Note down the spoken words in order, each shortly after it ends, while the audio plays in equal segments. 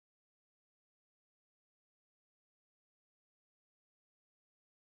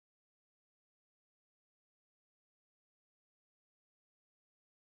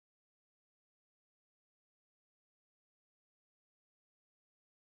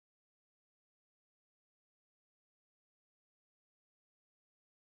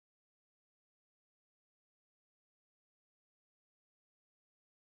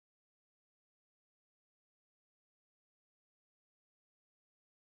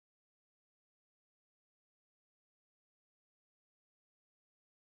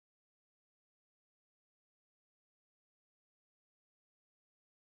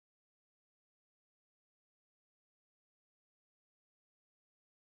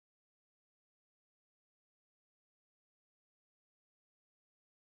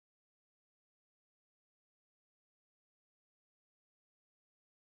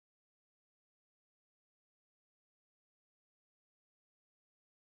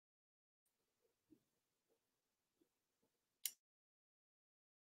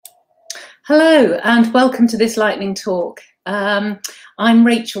Hello and welcome to this lightning talk. I'm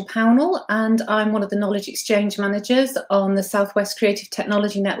Rachel Pownall and I'm one of the Knowledge Exchange Managers on the Southwest Creative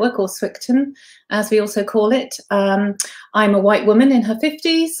Technology Network, or SWCTN as we also call it. I'm a white woman in her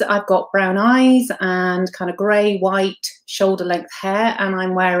 50s. I've got brown eyes and kind of grey, white, shoulder length hair, and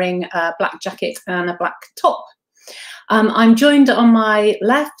I'm wearing a black jacket and a black top. I'm joined on my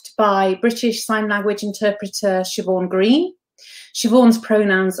left by British Sign Language interpreter Siobhan Green. Siobhan's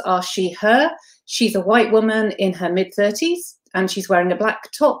pronouns are she, her. She's a white woman in her mid-30s and she's wearing a black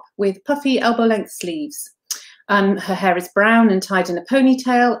top with puffy elbow-length sleeves. Her hair is brown and tied in a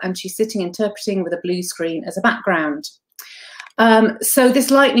ponytail, and she's sitting interpreting with a blue screen as a background. So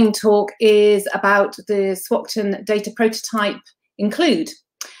this lightning talk is about the SWCTN data prototype Includ.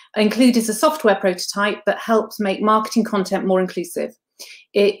 Includ is a software prototype that helps make marketing content more inclusive.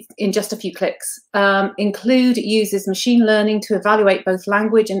 In just a few clicks. Includ uses machine learning to evaluate both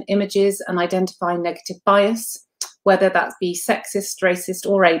language and images and identify negative bias, whether that be sexist, racist,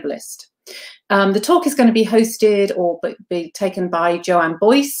 or ableist. The talk is going to be hosted or be taken by Joanne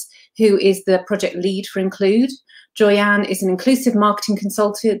Boyce, who is the project lead for Includ. Joanne is an inclusive marketing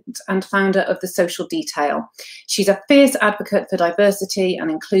consultant and founder of The Social Detail. She's a fierce advocate for diversity and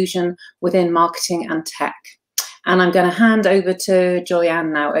inclusion within marketing and tech. And I'm going to hand over to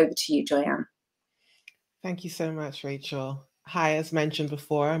Joanne now. Over to you, Joanne. Thank you so much, Rachel. Hi, as mentioned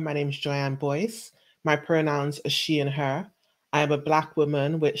before, my name is Joanne Boyce. My pronouns are she and her. I am a Black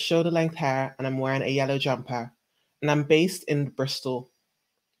woman with shoulder-length hair, and I'm wearing a yellow jumper. And I'm based in Bristol.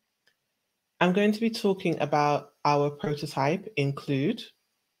 I'm going to be talking about our prototype, Includ.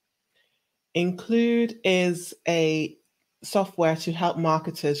 Includ is a software to help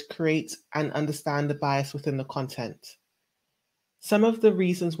marketers create and understand the bias within the content. Some of the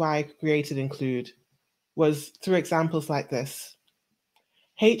reasons why I created Includ was through examples like this.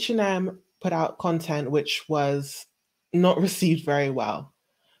 H&M put out content which was not received very well.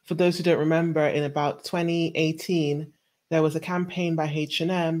 For those who don't remember, in about 2018, there was a campaign by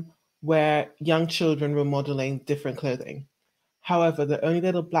H&M where young children were modeling different clothing. However, the only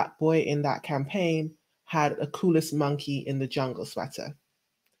little Black boy in that campaign had a coolest monkey in the jungle sweater.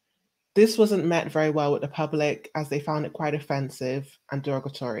 This wasn't met very well with the public, as they found it quite offensive and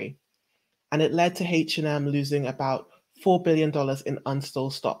derogatory, and it led to H&M losing about $4 billion in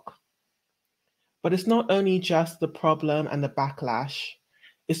unsold stock. But it's not only just the problem and the backlash,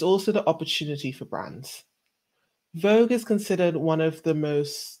 it's also the opportunity for brands. Vogue is considered one of the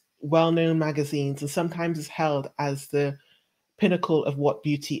most well-known magazines and sometimes is held as the pinnacle of what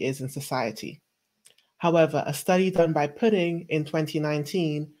beauty is in society. However, a study done by Pudding in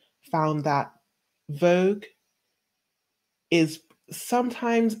 2019 found that Vogue is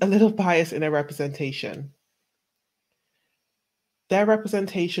sometimes a little biased in their representation. Their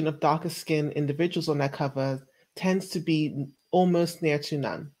representation of darker skinned individuals on their cover tends to be almost near to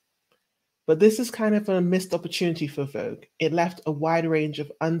none. But this is kind of a missed opportunity for Vogue. It left a wide range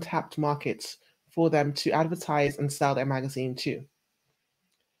of untapped markets for them to advertise and sell their magazine to.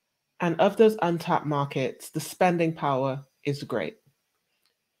 And of those untapped markets, the spending power is great.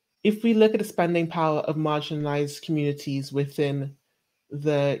 If we look at the spending power of marginalized communities within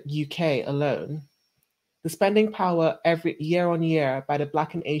the UK alone, the spending power every year on year by the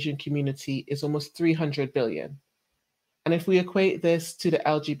Black and Asian community is almost 300 billion. And if we equate this to the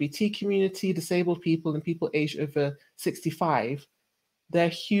LGBT community, disabled people, and people aged over 65, they're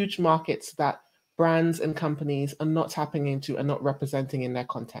huge markets that brands and companies are not tapping into and not representing in their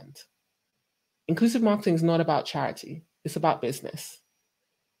content. Inclusive marketing is not about charity, it's about business.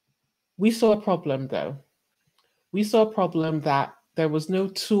 We saw a problem though. We saw a problem that there was no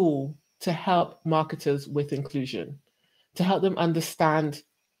tool to help marketers with inclusion, to help them understand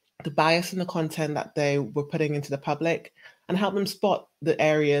the bias in the content that they were putting into the public and help them spot the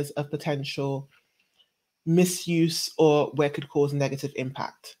areas of potential misuse or where it could cause negative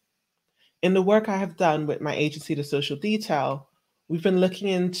impact. In the work I have done with my agency, The Social Detail, we've been looking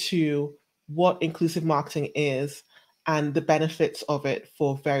into what inclusive marketing is and the benefits of it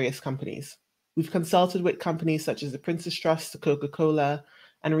for various companies. We've consulted with companies such as the Prince's Trust, the Coca-Cola,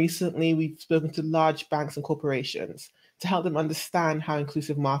 and recently we've spoken to large banks and corporations to help them understand how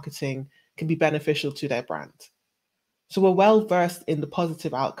inclusive marketing can be beneficial to their brand. So we're well versed in the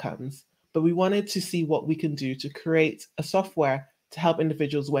positive outcomes, but we wanted to see what we can do to create a software to help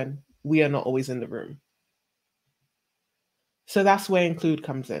individuals when we are not always in the room. So that's where Includ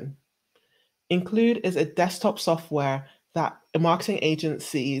comes in. Includ is a desktop software that marketing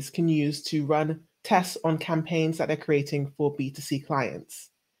agencies can use to run tests on campaigns that they're creating for B2C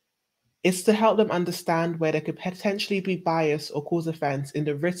clients. It's to help them understand where there could potentially be bias or cause offense in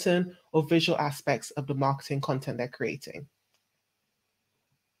the written or visual aspects of the marketing content they're creating.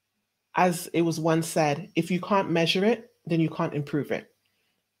 As it was once said, if you can't measure it, then you can't improve it.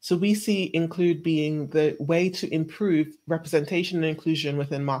 So we see Includ being the way to improve representation and inclusion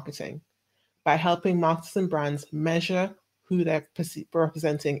within marketing by helping marketers and brands measure who they're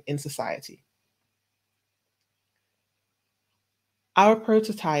representing in society. Our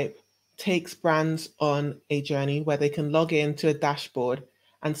prototype takes brands on a journey where they can log into a dashboard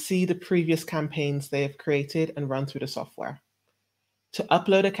and see the previous campaigns they have created and run through the software. To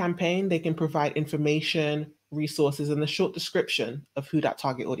upload a campaign, they can provide information, resources, and a short description of who that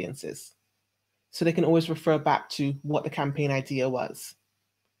target audience is. So they can always refer back to what the campaign idea was.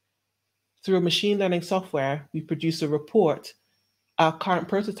 Through a machine learning software, we produce a report. Our current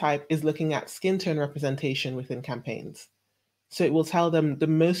prototype is looking at skin tone representation within campaigns. So it will tell them the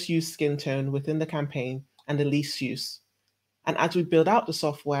most used skin tone within the campaign and the least use. And as we build out the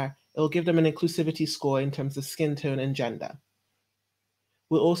software, it will give them an inclusivity score in terms of skin tone and gender.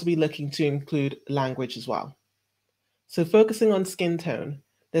 We'll also be looking to include language as well. So focusing on skin tone,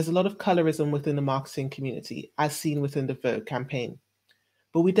 there's a lot of colorism within the marketing community, as seen within the Vogue campaign.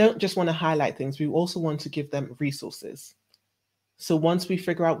 But we don't just want to highlight things, we also want to give them resources. So once we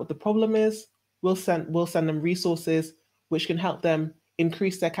figure out what the problem is, we'll send them resources which can help them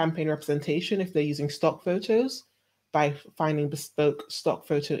increase their campaign representation if they're using stock photos by finding bespoke stock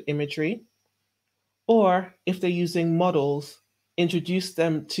photo imagery, or if they're using models, introduce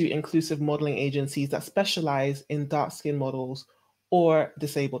them to inclusive modeling agencies that specialize in dark skin models or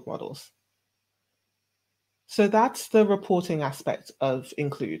disabled models. So that's the reporting aspect of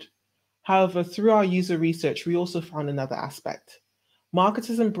Includ. However, through our user research, we also found another aspect.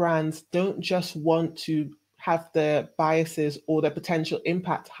 Marketers and brands don't just want to have their biases or their potential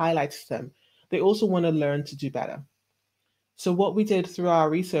impact highlighted to them. They also want to learn to do better. So what we did through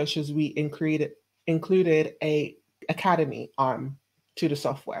our research is we included a academy arm to the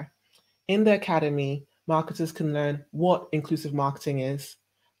software. In the academy, marketers can learn what inclusive marketing is,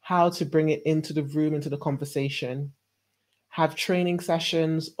 how to bring it into the room, into the conversation, have training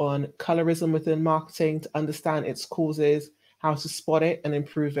sessions on colorism within marketing to understand its causes, how to spot it and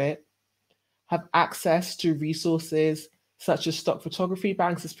improve it, have access to resources such as stock photography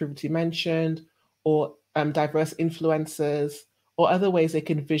banks, as previously mentioned, or diverse influencers, or other ways they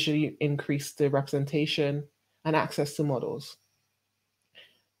can visually increase the representation and access to models.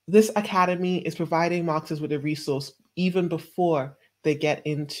 This academy is providing marketers with a resource even before they get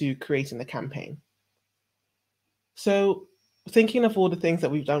into creating the campaign. So thinking of all the things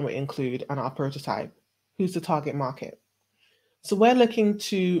that we've done with Includ and our prototype, who's the target market? So we're looking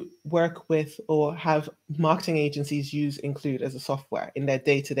to work with or have marketing agencies use Includ as a software in their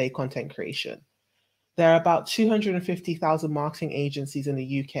day-to-day content creation. There are about 250,000 marketing agencies in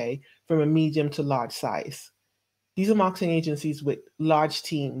the UK from a medium to large size. These are marketing agencies with large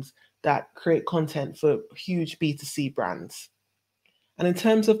teams that create content for huge B2C brands. And in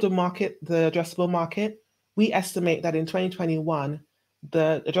terms of the market, the addressable market, we estimate that in 2021,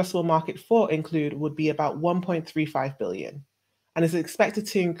 the addressable market for Includ would be about 1.35 billion and is expected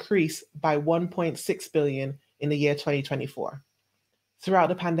to increase by 1.6 billion in the year 2024. Throughout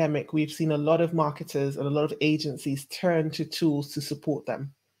the pandemic, we've seen a lot of marketers and a lot of agencies turn to tools to support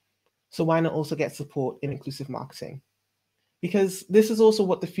them. So why not also get support in inclusive marketing? Because this is also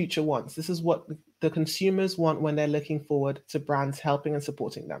what the future wants. This is what the consumers want when they're looking forward to brands helping and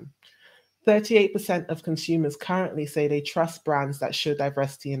supporting them. 38% of consumers currently say they trust brands that show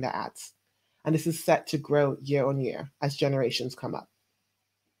diversity in their ads. And this is set to grow year on year as generations come up.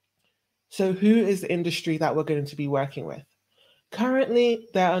 So who is the industry that we're going to be working with? Currently,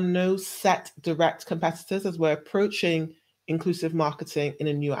 there are no set direct competitors as we're approaching inclusive marketing in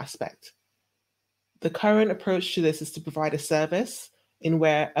a new aspect. The current approach to this is to provide a service in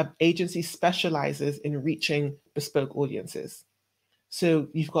where an agency specializes in reaching bespoke audiences. So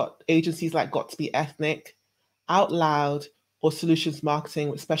you've got agencies like Got to Be Ethnic, Out Loud, or Solutions Marketing,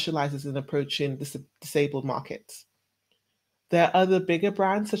 which specializes in approaching disabled markets. There are other bigger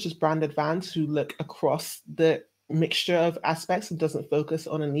brands such as Brand Advance who look across the mixture of aspects and doesn't focus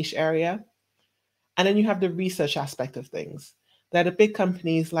on a niche area. And then you have the research aspect of things. There are the big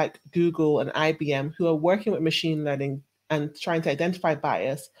companies like Google and IBM who are working with machine learning and trying to identify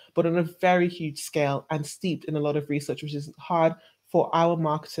bias, but on a very huge scale and steeped in a lot of research, which is hard for our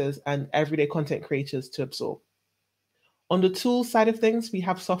marketers and everyday content creators to absorb. On the tools side of things, we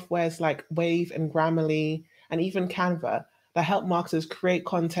have softwares like Wave and Grammarly and even Canva that help marketers create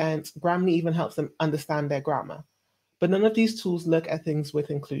content. Grammarly even helps them understand their grammar. But none of these tools look at things with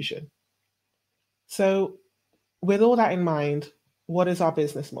inclusion. So with all that in mind, what is our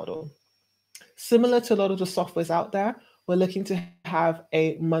business model? Similar to a lot of the softwares out there, we're looking to have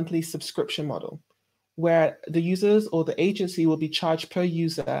a monthly subscription model where the users or the agency will be charged per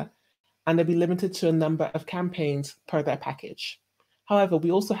user and they'll be limited to a number of campaigns per their package. However,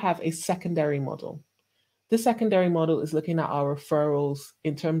 we also have a secondary model. This secondary model is looking at our referrals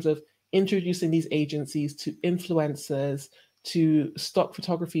in terms of introducing these agencies to influencers, to stock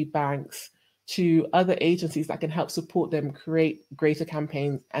photography banks, to other agencies that can help support them create greater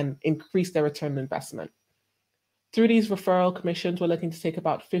campaigns and increase their return on investment. Through these referral commissions, we're looking to take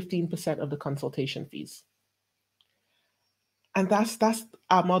about 15% of the consultation fees. And that's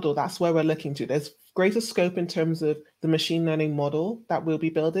our model. That's where we're looking to. There's greater scope in terms of the machine learning model that we'll be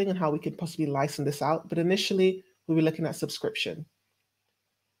building and how we could possibly license this out. But initially, we'll be looking at subscription.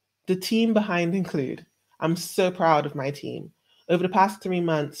 The team behind Includ, I'm so proud of my team. Over the past 3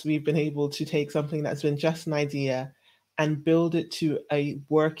 months, we've been able to take something that's been just an idea and build it to a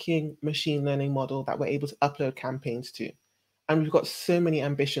working machine learning model that we're able to upload campaigns to. And we've got so many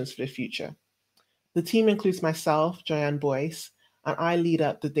ambitions for the future. The team includes myself, Joanne Boyce, and I lead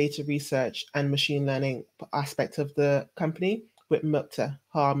up the data research and machine learning aspect of the company with Mukta,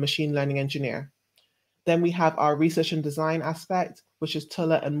 our machine learning engineer. Then we have our research and design aspect, which is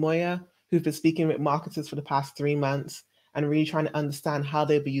Tulla and Moya, who've been speaking with marketers for the past 3 months and really trying to understand how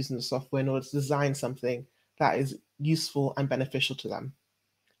they'll be using the software in order to design something that is useful and beneficial to them.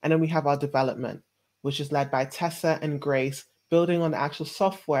 And then we have our development, which is led by Tessa and Grace, building on the actual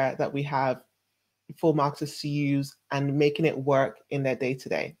software that we have for marketers to use and making it work in their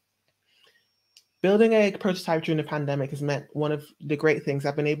day-to-day. Building a prototype during the pandemic has meant one of the great things.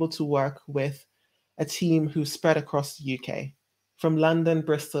 I've been able to work with a team who's spread across the UK, from London,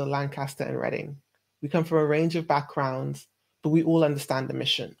 Bristol, Lancaster, and Reading. We come from a range of backgrounds, but we all understand the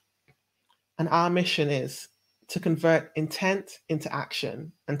mission. And our mission is to convert intent into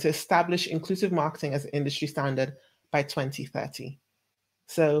action and to establish inclusive marketing as an industry standard by 2030.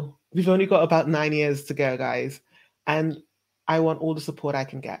 So we've only got about 9 years to go, guys, and I want all the support I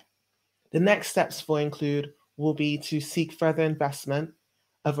can get. The next steps for Includ will be to seek further investment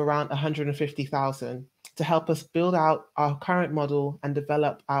of around 150,000 to help us build out our current model and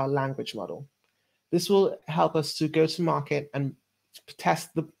develop our language model. This will help us to go to market and test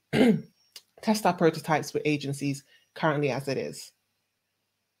our prototypes with agencies currently as it is.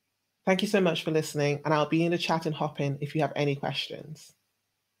 Thank you so much for listening, and I'll be in the chat and hop in if you have any questions.